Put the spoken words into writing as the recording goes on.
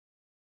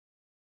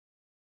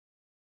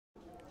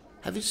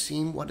Have you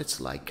seen what it's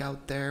like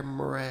out there,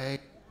 Murray?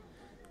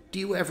 Do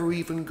you ever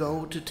even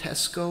go to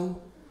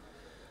Tesco?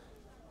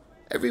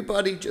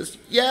 Everybody just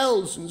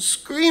yells and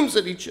screams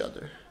at each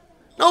other.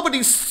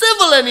 Nobody's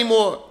civil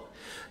anymore.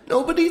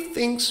 Nobody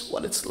thinks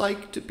what it's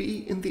like to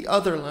be in the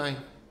other line.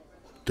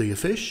 Do you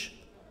fish?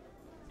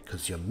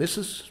 'Cause your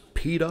missus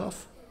peed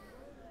off?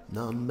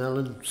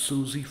 Non-melon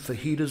Susie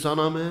fajitas on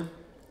our man?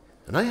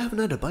 And I haven't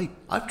had a bite.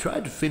 I've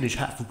tried to finish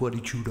half of what he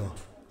chewed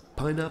off.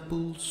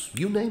 Pineapples,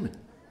 you name it.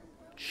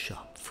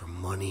 Shop for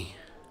money.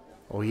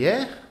 Oh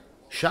yeah?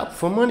 Shop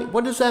for money?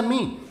 What does that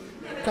mean?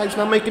 Guy's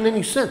not making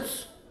any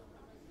sense.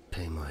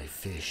 Pay my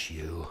fish,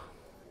 you.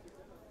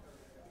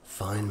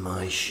 Find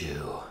my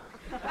shoe.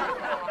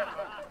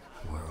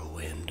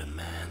 Whirlwind a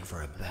man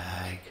for a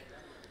bag.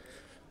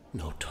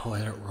 No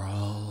toilet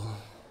roll.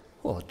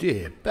 Oh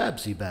dear,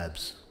 Babsy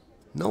Babs.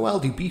 No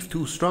Aldi beef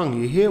too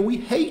strong, you hear? We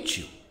hate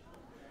you.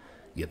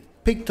 You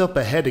picked up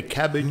a head of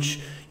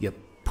cabbage, you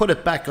put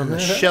it back on the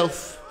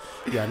shelf.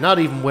 You're not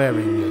even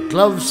wearing your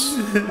gloves.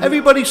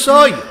 Everybody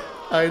saw you.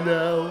 I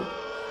know.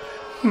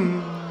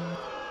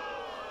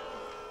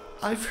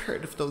 I've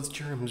heard of those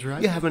germs,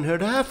 right? You haven't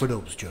heard of half of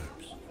those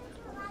germs.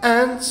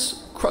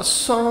 Ants,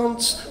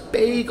 croissants,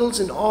 bagels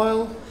in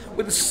oil,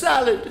 with a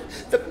salad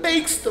that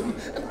bakes them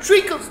and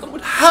trickles them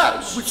with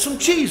hash. With some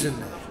cheese in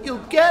there. You'll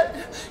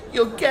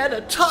get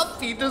a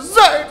toffee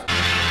dessert.